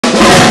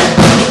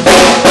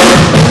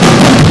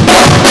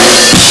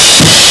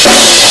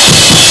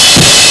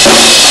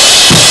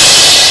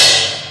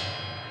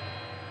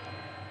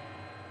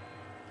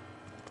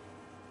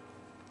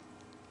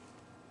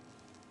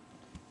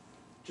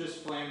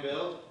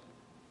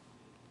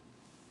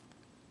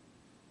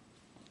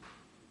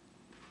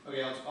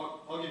Okay,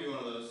 I'll give you one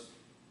of those.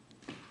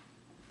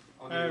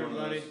 I'll give Hi, you one of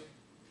everybody.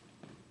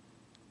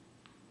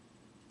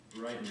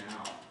 those. Right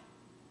now.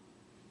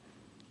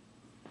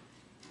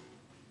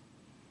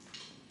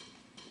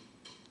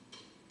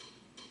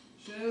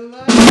 Shall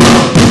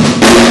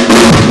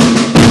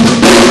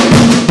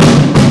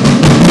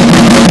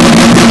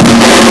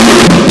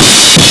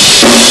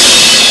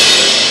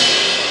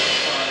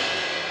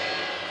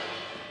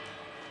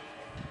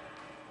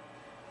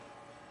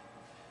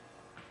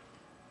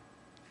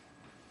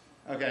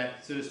Okay,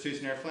 so just 2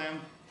 snare flam.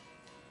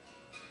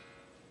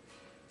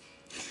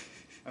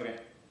 Okay.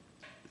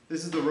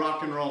 This is the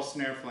rock and roll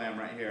snare flam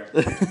right here.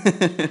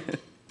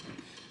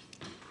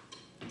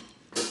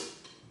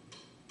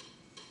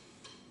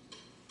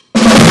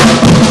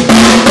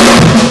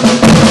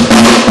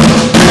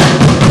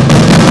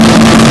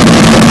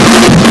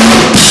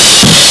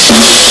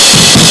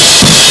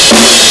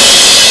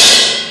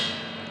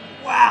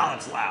 Wow,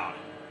 that's loud.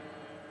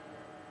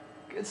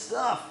 Good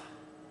stuff.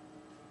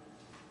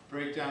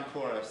 Breakdown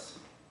chorus.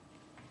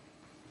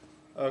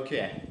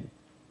 Okay.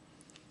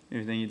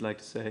 Anything you'd like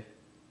to say?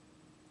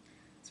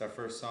 It's our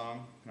first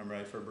song, and I'm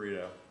ready for a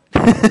burrito.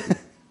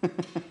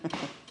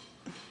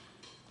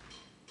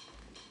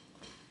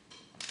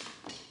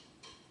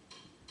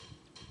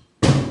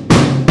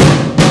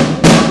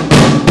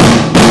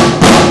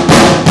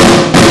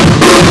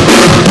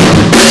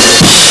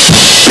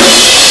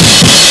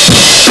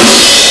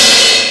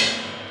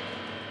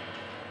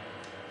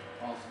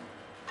 Awesome.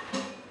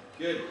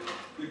 Good.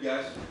 Good,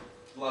 guys.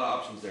 There's a lot of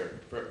options there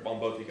on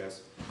both you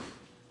guys.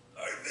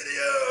 Our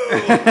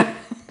video!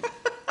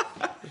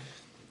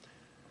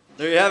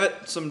 There you have it,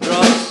 some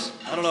drums.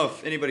 I don't know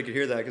if anybody could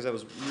hear that because that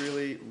was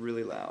really,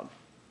 really loud.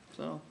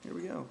 So, here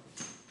we go.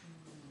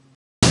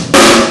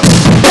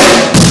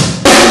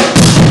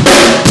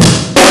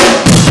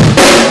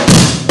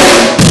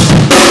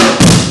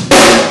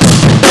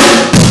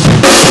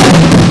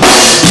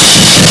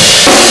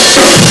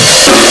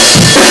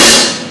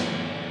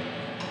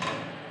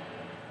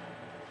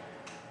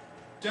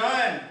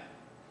 Done!